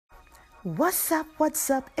What's up,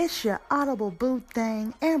 what's up? It's your audible boo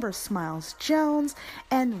thing, Amber Smiles Jones,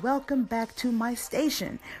 and welcome back to my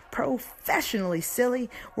station, Professionally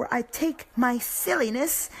Silly, where I take my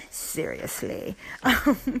silliness seriously.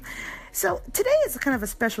 So today is kind of a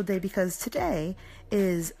special day because today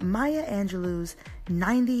is Maya Angelou's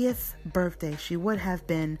 90th birthday. She would have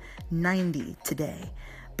been 90 today,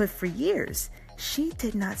 but for years, she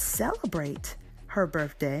did not celebrate her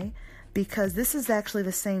birthday, because this is actually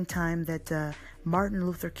the same time that Martin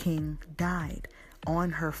Luther King died,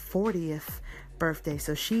 on her 40th birthday.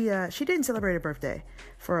 So she didn't celebrate her birthday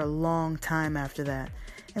for a long time after that.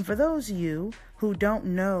 And for those of you who don't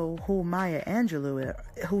know who Maya Angelou,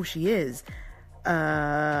 who she is,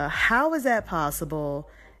 how is that possible?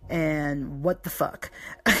 And what the fuck?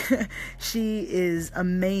 She is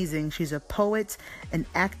amazing. She's a poet, an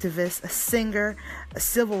activist, a singer, a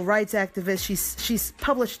civil rights activist. She's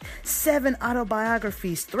published 7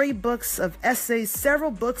 autobiographies, 3 books of essays,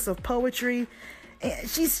 several books of poetry. And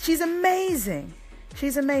she's amazing.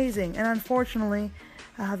 She's amazing. And unfortunately,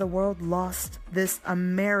 the world lost this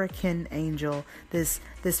American angel, this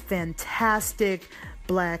fantastic,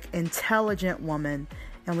 black, intelligent woman.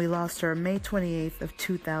 And we lost her May 28th of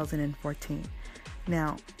 2014.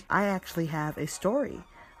 Now, I actually have a story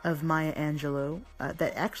of Maya Angelou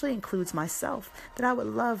that actually includes myself that I would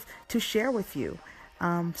love to share with you.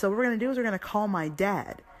 So what we're going to do is we're going to call my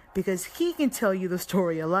dad, because he can tell you the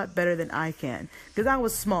story a lot better than I can. Because I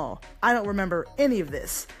was small. I don't remember any of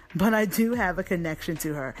this, but I do have a connection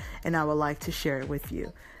to her, and I would like to share it with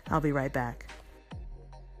you. I'll be right back.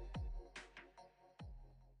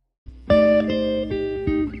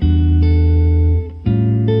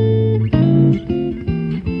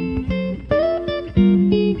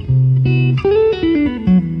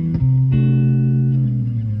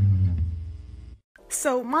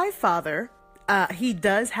 So my father, he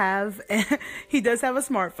does have a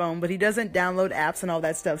smartphone, but he doesn't download apps and all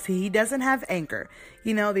that stuff. So he doesn't have Anchor.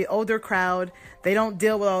 You know, the older crowd, they don't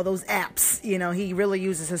deal with all those apps. You know, he really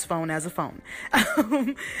uses his phone as a phone.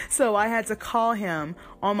 So I had to call him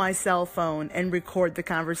on my cell phone and record the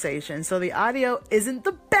conversation. So the audio isn't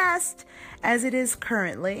the best as it is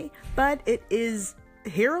currently, but it is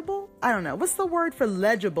hearable. I don't know. What's the word for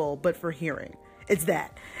legible, but for hearing? It's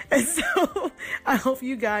that. And so I hope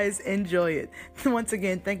you guys enjoy it. Once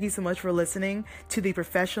again, thank you so much for listening to the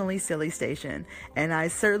Professionally Silly Station. And I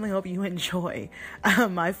certainly hope you enjoy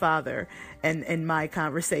my father and my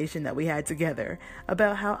conversation that we had together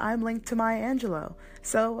about how I'm linked to Maya Angelou.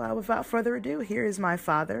 So without further ado, here is my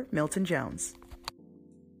father, Milton Jones.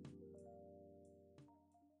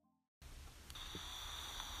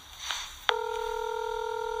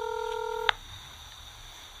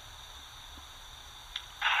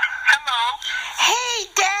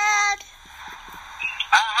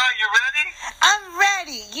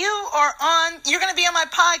 You're going to be on my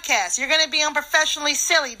podcast. You're going to be on Professionally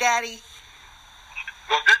Silly, Daddy.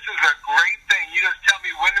 Well, this is a great thing. You just tell me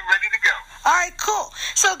when I'm ready to go. All right, cool.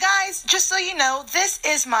 So, guys, just so you know, this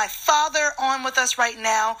is my father on with us right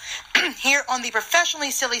now here on the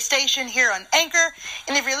Professionally Silly Station here on Anchor.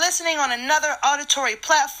 And if you're listening on another auditory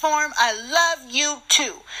platform, I love you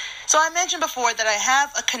too. So I mentioned before that I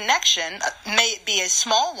have a connection, may it be a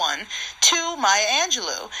small one, to Maya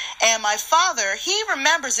Angelou. And my father, he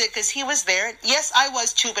remembers it because he was there. Yes, I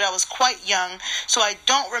was too, but I was quite young, so I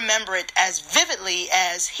don't remember it as vividly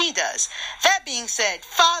as he does. That being said,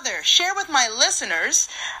 Father, share with my listeners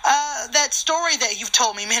that story that you've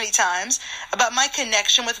told me many times about my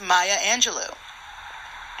connection with Maya Angelou.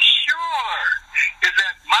 Sure. Is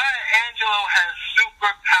that Maya Angelou has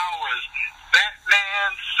superpowers.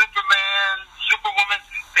 Batman, Superman, Superwoman,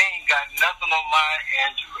 they ain't got nothing on Maya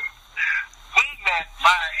Angelou. We met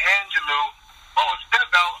Maya Angelou, it's been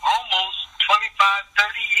about almost 25,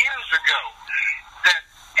 30 years ago. That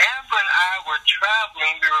Amber and I were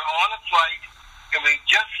traveling, we were on a flight, and we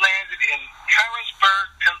just landed in Harrisburg,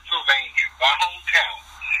 Pennsylvania, my hometown.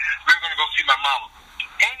 We were going to go see my mama.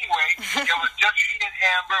 Anyway, it was just me and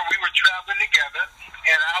Amber, and we were traveling together,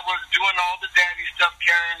 and I was doing all the daddy stuff,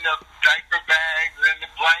 carrying the diaper bags and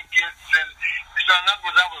the blankets, and so in other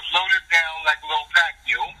words, I was loaded down like a little pack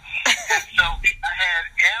mule. And so I had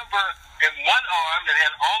Amber in one arm and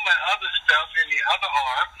had all my other stuff in the other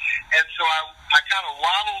arm, and so I kind of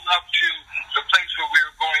waddled up to the place where we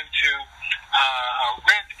were going to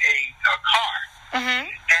rent a car. Mm-hmm.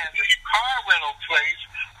 And the car rental place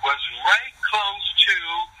was right close to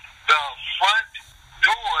the front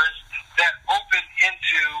doors that opened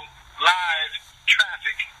into live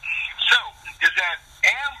traffic. So, is that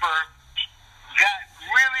Amber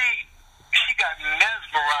got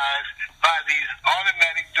mesmerized by these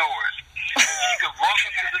automatic doors.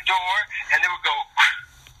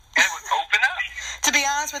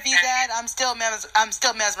 I'm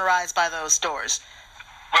still mesmerized by those doors.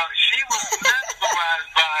 Well, she was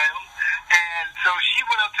mesmerized by him, and so she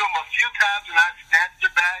went up to him a few times, and I snatched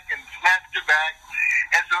her back.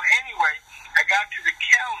 And so anyway, I got to the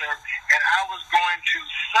counter, and I was going to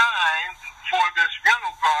sign for this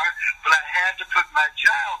rental car, but I had to put my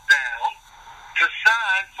child down to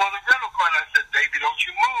sign for the rental car. And I said, baby, don't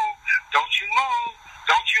you move, don't you move,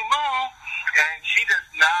 don't you move. And she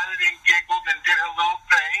just nodded and giggled and did her little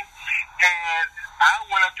thing. And I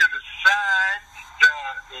went up there to sign the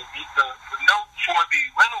note for the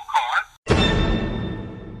rental car.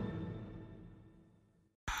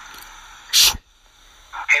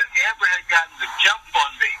 And Amber had gotten the jump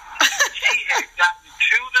on me. She had gotten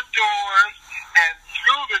to the doors and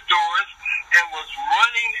through the doors and was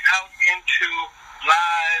running out into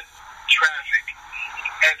live traffic.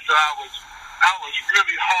 And so I was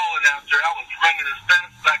really hauling after her. I was running as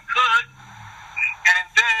fast as I could. And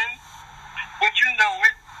then, would you know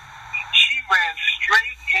it, she ran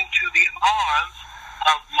straight into the arms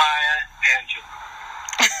of Maya Angelou.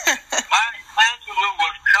 Maya Angelou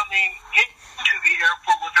was coming into the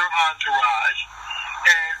airport with her entourage,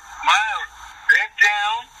 and Maya bent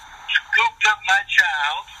down, scooped up my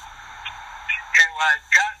child, and when I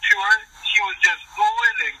got to her, she was just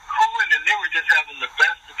oohing and cooing, and they were just having the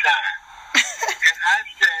best of time. And I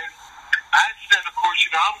said, of course,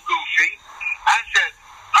 you know, I'm goofy. I said,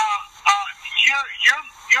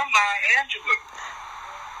 you're Maya Angelou.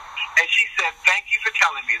 And she said, thank you for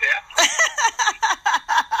telling me that.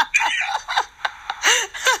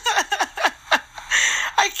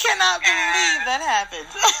 I cannot believe that happened.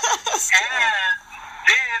 And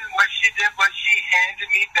then what she did was she handed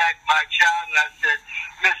me back my child, and I said,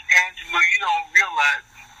 Miss Angelou, you don't realize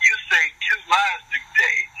you say 2 lies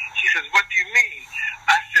today. She says, what do you mean?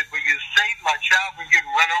 I said, well, you saved my child from getting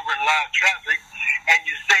run over in live traffic, and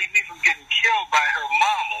you saved me from getting killed by her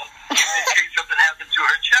mama in case something happened to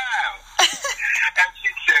her child. And she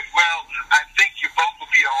said, well, I think you both will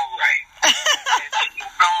be all right. And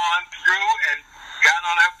she's gone through and got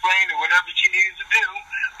on her plane or whatever she needed to do.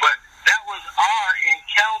 But that was our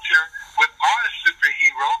encounter with our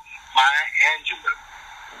superhero, Maya Angelou.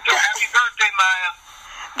 So happy birthday, Maya.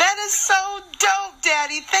 That is so dope,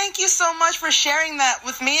 Daddy. Thank you so much for sharing that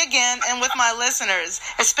with me again and with my listeners,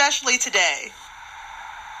 especially today.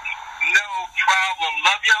 No problem.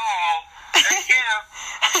 Love y'all. Take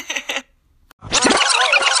care.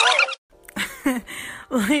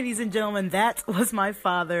 Ladies and gentlemen, that was my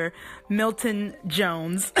father, Milton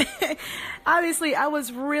Jones. Obviously, I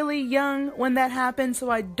was really young when that happened, so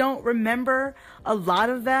I don't remember a lot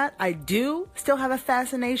of that. I do still have a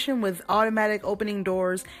fascination with automatic opening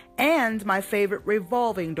doors and my favorite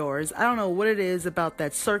revolving doors. I don't know what it is about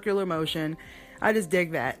that circular motion. I just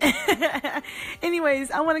dig that. Anyways,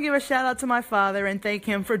 I want to give a shout out to my father and thank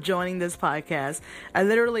him for joining this podcast. I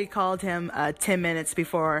literally called him 10 minutes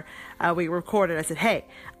before we recorded. I said, hey,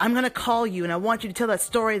 I'm going to call you and I want you to tell that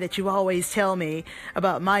story that you always tell me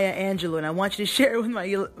about Maya Angelou, and I want you to share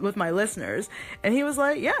it with my listeners. And he was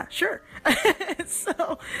like, yeah, sure.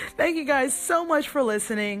 So thank you guys so much for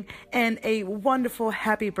listening, and a wonderful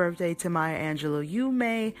happy birthday to Maya Angelou. You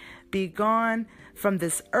may be gone from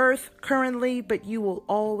this earth currently, but you will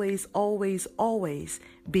always, always, always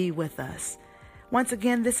be with us. Once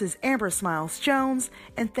again, this is Amber Smiles Jones,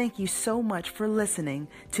 and thank you so much for listening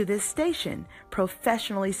to this station,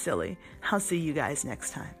 Professionally Silly. I'll see you guys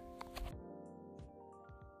next time.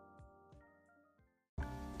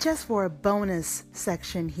 Just for a bonus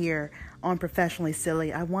section here on Professionally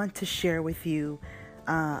Silly, I want to share with you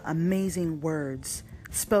amazing words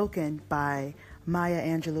spoken by Maya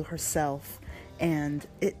Angelou herself. And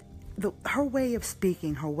her way of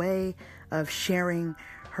speaking, her way of sharing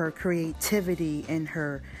her creativity and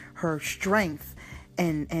her strength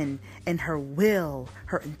and her will,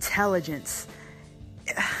 her intelligence,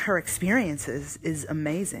 her experiences is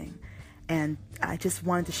amazing. And I just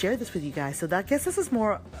wanted to share this with you guys. So I guess this is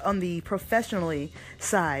more on the professionally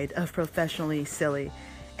side of Professionally Silly.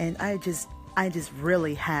 And I just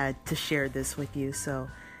really had to share this with you. So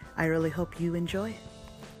I really hope you enjoy it.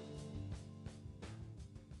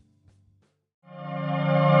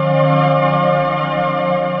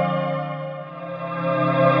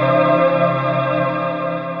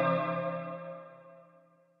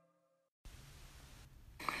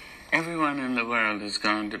 Everyone in the world has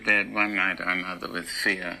gone to bed one night or another with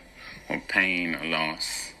fear or pain or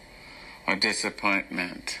loss or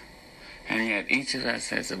disappointment. And yet each of us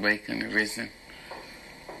has awakened, arisen,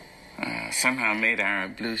 somehow made our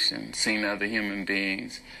ablution, seen other human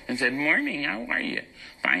beings, and said, morning, how are you?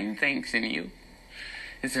 Fine, thanks, and you?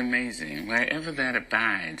 It's amazing. Wherever that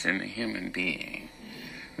abides in the human being,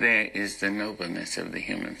 there is the nobleness of the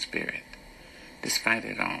human spirit. Despite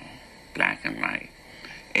it all, black and white,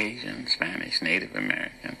 Asian, Spanish, Native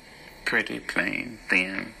American, pretty, plain,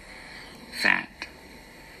 thin, fat,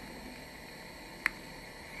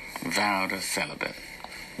 vowed or celibate,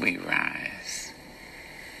 we rise.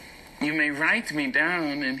 You may write me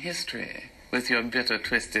down in history with your bitter,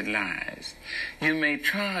 twisted lies. You may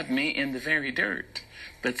trod me in the very dirt,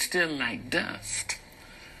 but still like dust,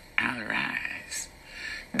 I'll rise.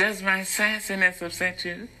 Does my sassiness upset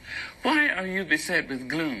you? Why are you beset with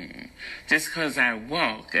gloom just 'cause I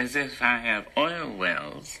walk as if I have oil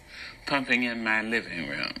wells pumping in my living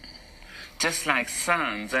room? Just like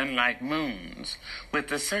suns and like moons, with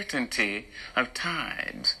the certainty of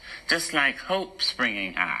tides, just like hope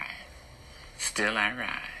springing high, still I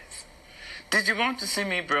rise. Did you want to see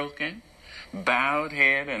me broken? Bowed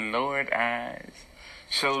head and lowered eyes,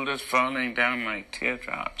 shoulders falling down like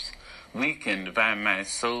teardrops, weakened by my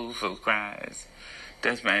soulful cries.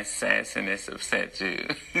 Does my sassiness upset you?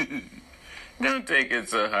 Don't take it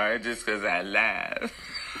so hard just 'cause I laugh.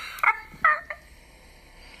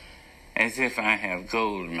 As if I have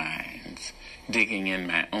gold mines digging in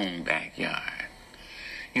my own backyard.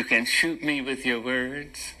 You can shoot me with your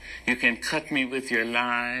words. You can cut me with your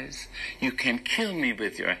lies. You can kill me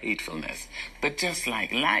with your hatefulness. But just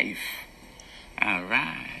like life, I'll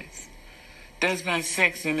rise. Does my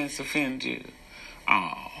sexiness offend you?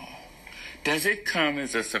 Oh, does it come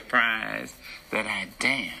as a surprise that I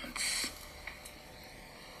dance?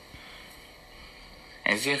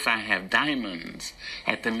 As if I have diamonds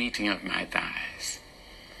at the meeting of my thighs.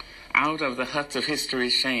 Out of the huts of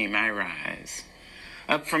history's shame I rise.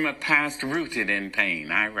 Up from a past rooted in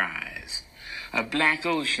pain I rise. A black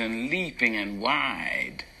ocean leaping and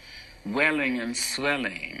wide, welling and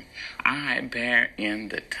swelling, I bear in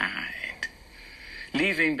the tide.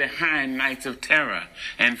 Leaving behind nights of terror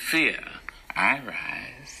and fear, I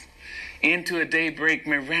rise. Into a daybreak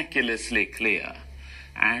miraculously clear,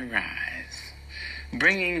 I rise.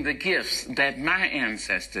 Bringing the gifts that my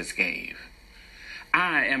ancestors gave.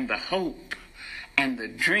 I am the hope and the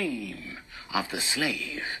dream of the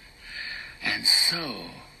slave. And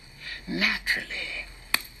so, naturally,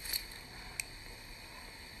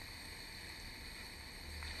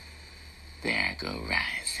 there I go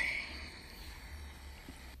rising.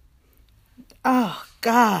 Oh,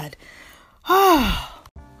 God. Oh.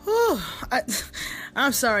 Whew.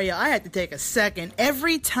 I'm sorry, y'all. I had to take a second.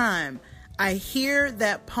 Every time I hear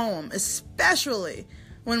that poem, especially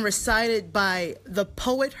when recited by the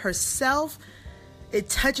poet herself, it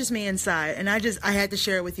touches me inside, and I had to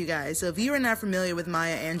share it with you guys. So if you are not familiar with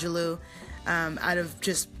Maya Angelou, out of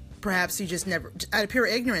pure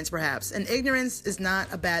ignorance perhaps, and ignorance is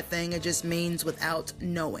not a bad thing, it just means without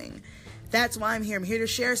knowing. That's why I'm here. I'm here to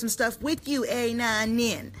share some stuff with you,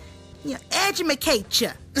 educate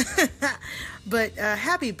ya. But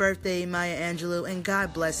happy birthday, Maya Angelou, and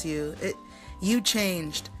God bless you. You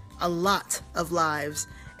changed a lot of lives,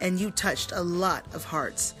 and you touched a lot of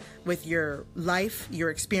hearts with your life,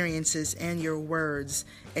 your experiences, and your words,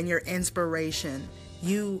 and your inspiration.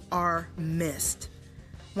 You are missed.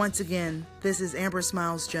 Once again, this is Amber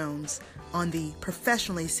Smiles Jones on the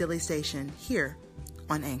Professionally Silly Station here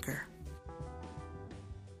on Anchor.